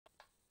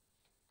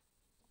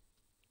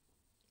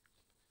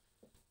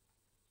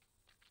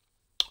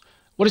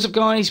What is up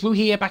guys, Woo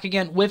here back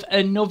again with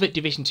another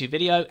Division 2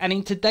 video, and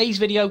in today's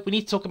video we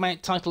need to talk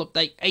about title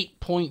update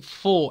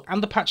 8.4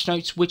 and the patch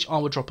notes, which I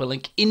will drop a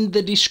link in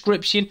the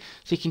description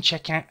so you can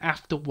check out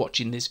after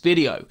watching this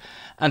video.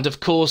 And of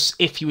course,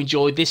 if you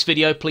enjoyed this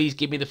video, please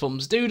give me the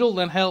thumbs doodle,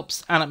 that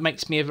helps and it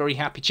makes me a very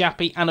happy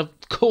chappy. And of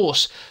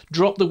course,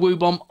 drop the woo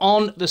bomb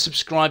on the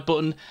subscribe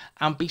button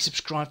and be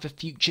subscribed for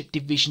future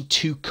Division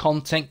 2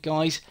 content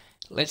guys.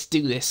 Let's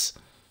do this.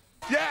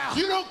 Yeah,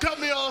 you don't cut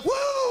me off.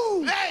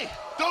 Woo! Hey,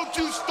 don't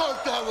you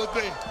start that with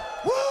me.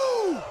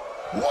 Woo!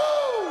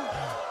 Woo!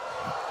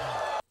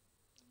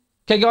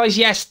 Okay guys,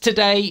 yes,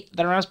 today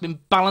there has been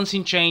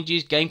balancing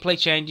changes, gameplay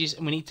changes,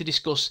 and we need to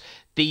discuss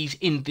these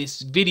in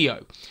this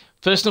video.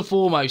 First and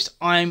foremost,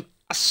 I'm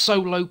a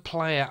solo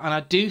player, and I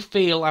do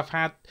feel I've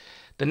had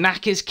the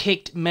knackers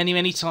kicked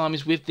many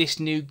times with this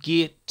new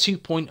Gear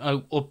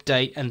 2.0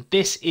 update, and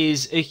this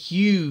is a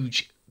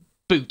huge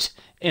boot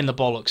in the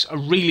bollocks. I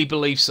really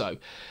believe so.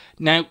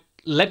 Now,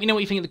 let me know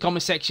what you think in the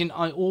comment section.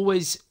 I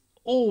always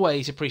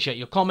appreciate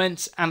your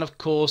comments. And of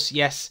course,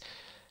 yes,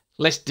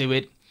 let's do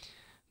it.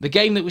 The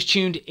game that was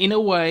tuned in a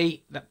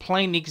way that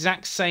playing the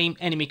exact same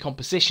enemy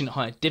composition at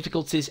higher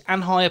difficulties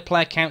and higher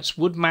player counts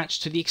would match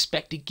to the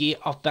expected gear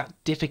of that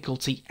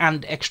difficulty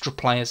and extra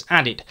players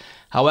added.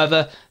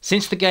 However,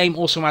 since the game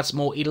also adds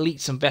more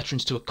elites and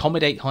veterans to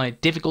accommodate higher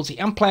difficulty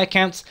and player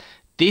counts,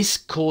 this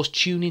caused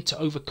tuning to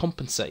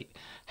overcompensate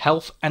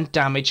health and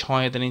damage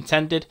higher than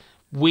intended.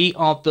 We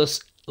are thus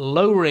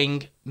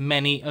lowering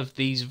many of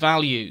these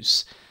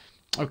values.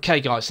 Okay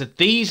guys, so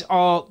these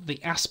are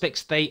the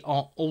aspects they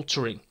are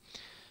altering.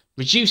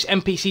 Reduce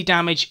NPC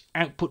damage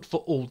output for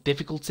all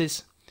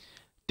difficulties.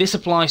 This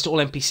applies to all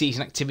NPCs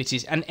and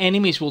activities, and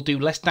enemies will do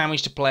less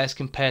damage to players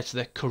compared to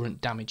their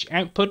current damage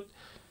output.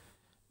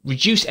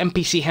 Reduce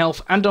NPC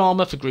health and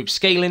armor for group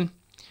scaling.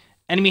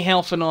 Enemy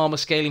health and armor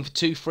scaling for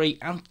 2, 3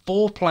 and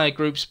 4 player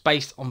groups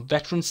based on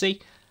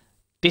veterancy.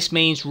 This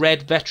means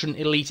red, veteran,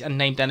 elite and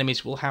named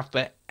enemies will have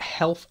their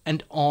health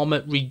and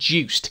armor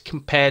reduced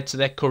compared to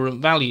their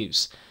current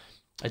values.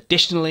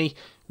 Additionally,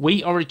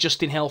 we are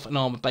adjusting health and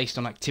armor based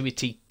on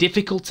activity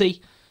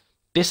difficulty.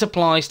 This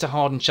applies to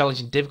hard and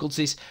challenging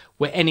difficulties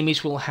where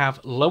enemies will have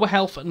lower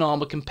health and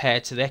armor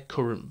compared to their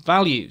current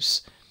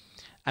values.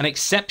 An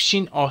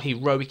exception are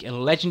heroic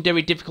and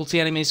legendary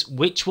difficulty enemies,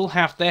 which will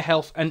have their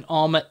health and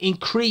armor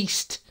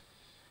increased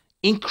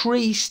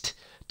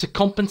to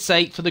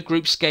compensate for the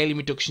group scaling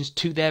reductions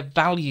to their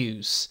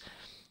values.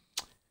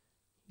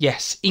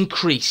 Yes,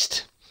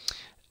 increased.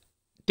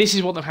 This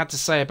is what they've had to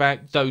say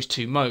about those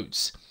two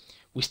modes.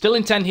 We still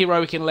intend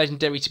heroic and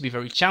legendary to be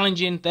very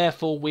challenging,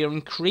 therefore we are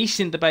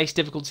increasing the base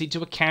difficulty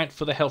to account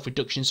for the health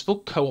reductions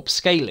for co-op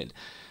scaling.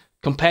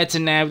 Compared to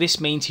now, this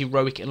means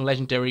heroic and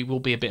legendary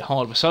will be a bit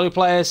harder for solo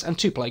players and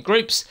 2-player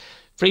groups.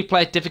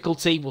 3-player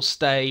difficulty will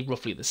stay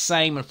roughly the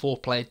same and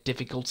 4-player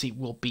difficulty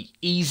will be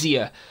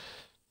easier.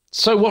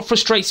 So what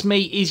frustrates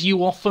me is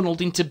you are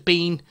funneled into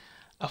being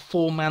a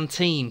 4-man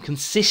team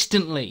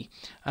consistently.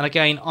 And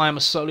again, I am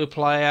a solo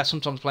player,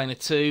 sometimes playing a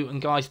 2,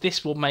 and guys,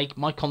 this will make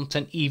my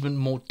content even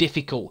more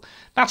difficult.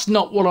 That's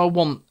not what I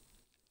want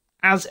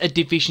as a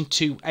Division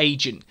 2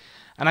 agent.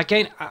 And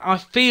again, I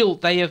feel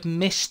they have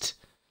missed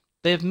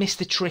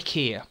the trick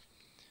here.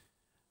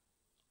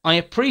 I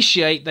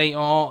appreciate they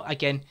are,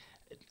 again,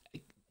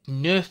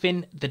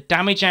 nerfing the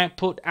damage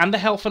output and the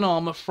health and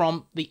armor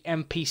from the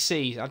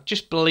NPCs. I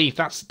just believe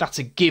that's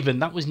a given.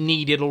 That was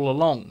needed all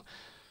along.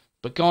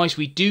 But guys,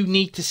 we do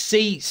need to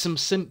see some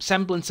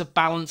semblance of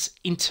balance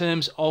in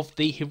terms of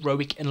the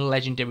heroic and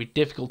legendary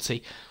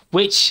difficulty,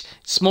 which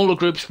smaller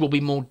groups will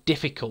be more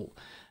difficult.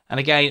 And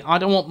again, I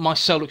don't want my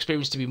solo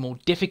experience to be more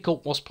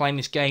difficult whilst playing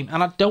this game,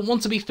 and I don't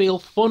want to feel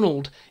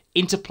funneled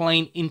into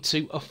playing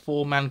into a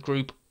 4-man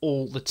group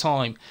all the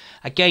time.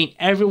 Again,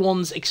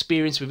 everyone's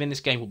experience within this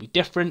game will be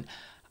different.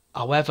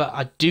 However,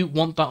 I do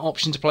want that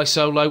option to play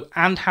solo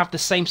and have the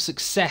same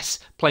success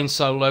playing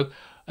solo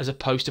as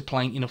opposed to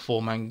playing in a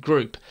 4-man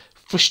group.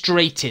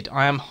 Frustrated.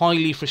 I am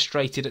highly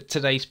frustrated at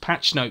today's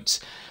patch notes.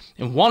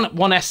 In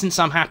one essence,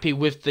 I'm happy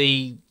with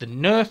the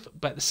nerf,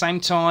 but at the same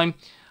time,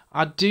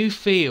 I do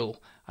feel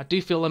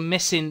they're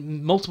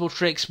missing multiple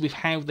tricks with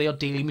how they are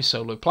dealing with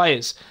solo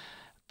players.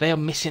 They are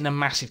missing a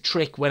massive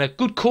trick when a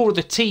good core of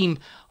the team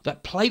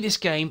that play this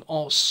game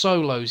are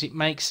solos. It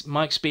makes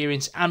my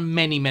experience and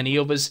many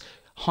others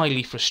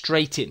highly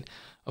frustrating.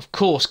 Of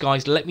course,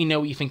 guys, let me know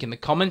what you think in the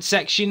comment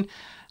section.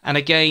 And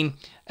again,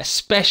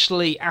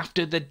 especially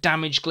after the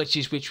damage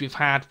glitches which we've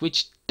had,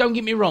 which, don't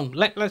get me wrong,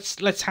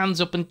 let's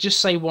hands up and just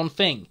say one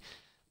thing.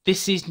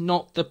 This is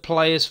not the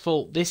player's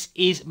fault. This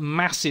is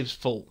Massive's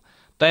fault.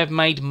 They have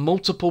made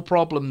multiple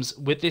problems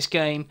with this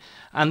game,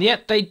 and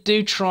yet they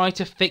do try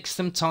to fix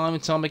them time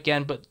and time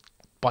again, but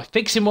by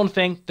fixing one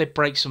thing, they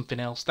break something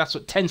else. That's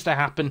what tends to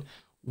happen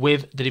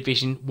with the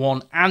Division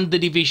 1 and the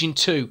Division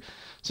 2.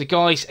 So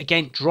guys,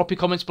 again, drop your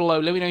comments below.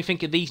 Let me know what you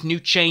think of these new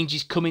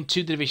changes coming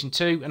to the Division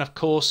 2. And of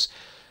course,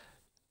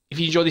 if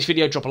you enjoyed this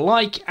video, drop a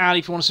like. And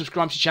if you want to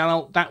subscribe to the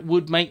channel, that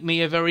would make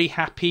me a very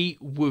happy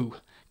woo.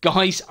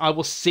 Guys, I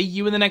will see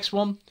you in the next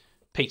one.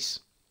 Peace.